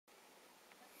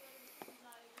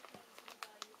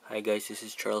Hi guys, this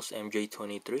is Charles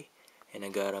MJ23 and I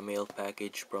got a mail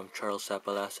package from Charles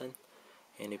Sapalasan.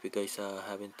 And if you guys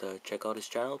haven't checked out his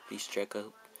channel, please check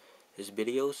out his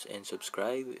videos and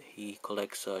subscribe. He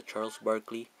collects Charles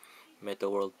Barkley, Meta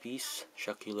World Peace,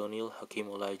 Shaquille O'Neal, Hakeem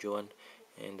Olajuwon,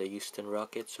 and the Houston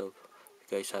Rockets. So if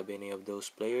you guys have any of those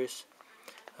players,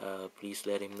 please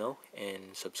let him know and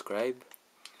subscribe.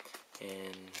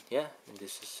 And yeah,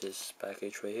 this is his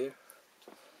package right here.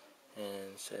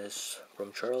 And says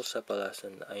from Charles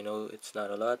Sapalasan, I know it's not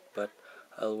a lot, but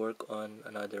I'll work on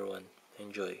another one.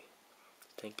 Enjoy.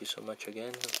 Thank you so much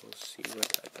again. We'll see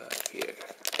what I got here.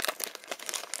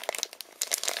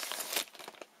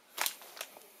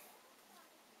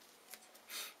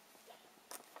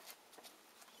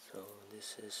 So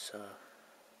this is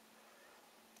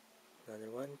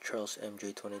another one, Charles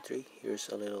MJ23. Here's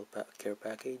a little care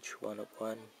package, 1 of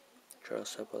 1.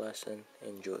 Charles Sapalasan,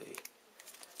 enjoy.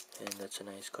 And that's a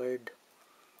nice card.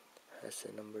 Has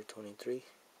the number 23.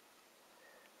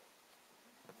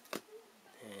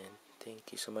 And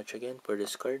thank you so much again for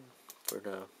this card, for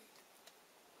the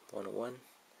 1 of 1.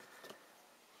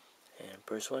 And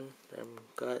first one I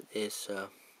got is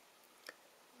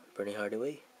Bernie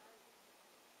Hardaway,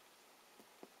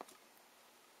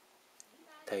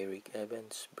 Tyreek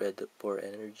Evans, Bread for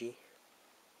Energy,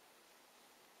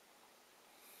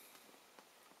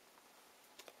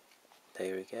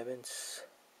 Tyreek Evans,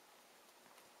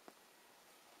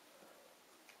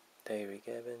 Tyreek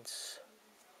Evans,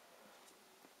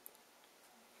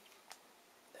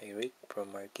 Tyreek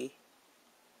from Marquee,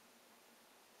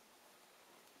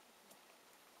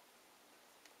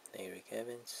 Tyreek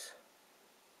Evans,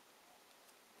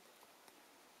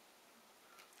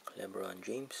 LeBron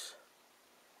James,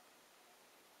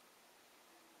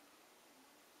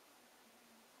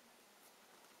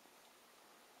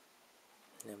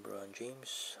 LeBron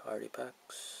James,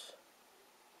 Artifacts,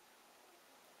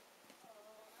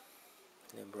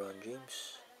 LeBron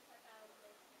James,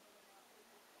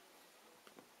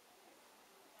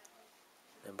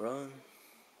 LeBron,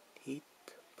 Heat,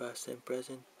 past and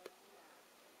present,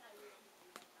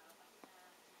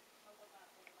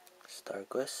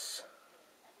 StarQuest,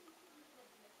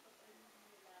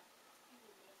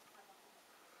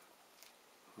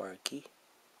 Marquee,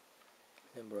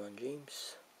 LeBron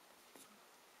James,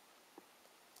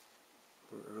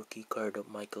 rookie card of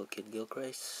Michael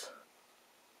Kidd-Gilchrist,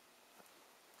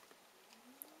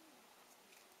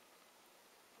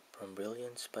 from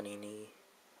Brilliance, Panini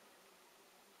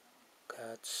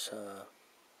Cats,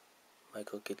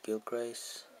 Michael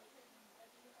Kidd-Gilchrist,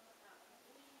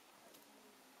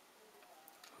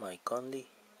 Mike Conley,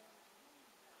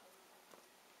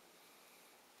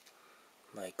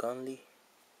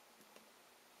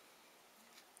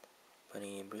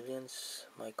 Panini Brilliance,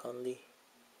 Mike Conley,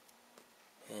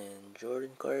 and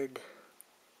Jordan card,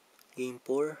 Game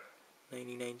 4,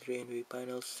 1993 NBA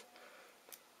Finals,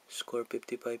 score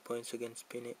 55 points against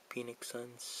Phoenix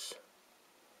Suns.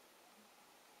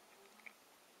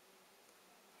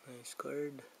 Nice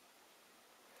card.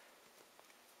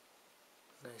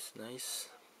 Nice.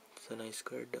 It's a nice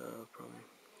card from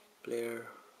Player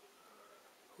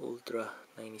Ultra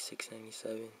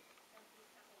 96-97.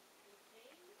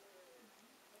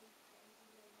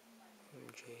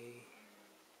 MJ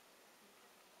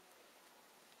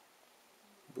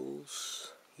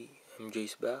Bulls.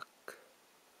 MJ's back.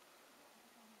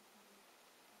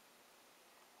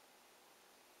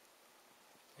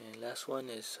 And last one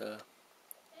is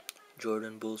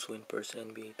Jordan Bulls win first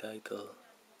NBA title.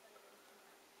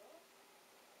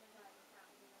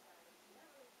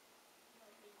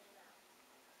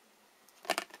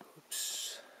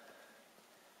 Oops.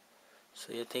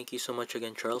 So yeah, thank you so much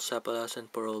again, Charles Sapalasan,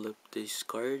 for all of these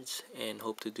cards, and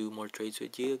hope to do more trades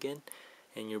with you again,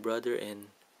 and your brother and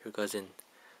your cousin.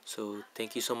 So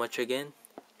thank you so much again,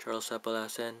 Charles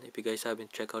Sapalasan. If you guys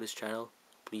haven't checked out his channel,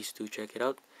 please do check it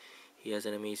out. He has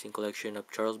an amazing collection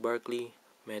of Charles Barkley,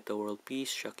 Meta World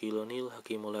Peace, Shaquille O'Neal,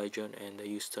 Hakeem Olajuwon, and the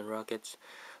Houston Rockets.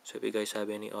 So if you guys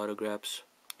have any autographs,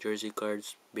 jersey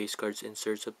cards, base cards,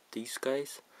 inserts of these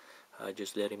guys,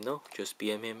 just let him know. Just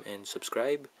PM him and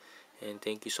subscribe. And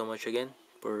thank you so much again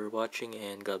for watching,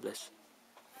 and God bless.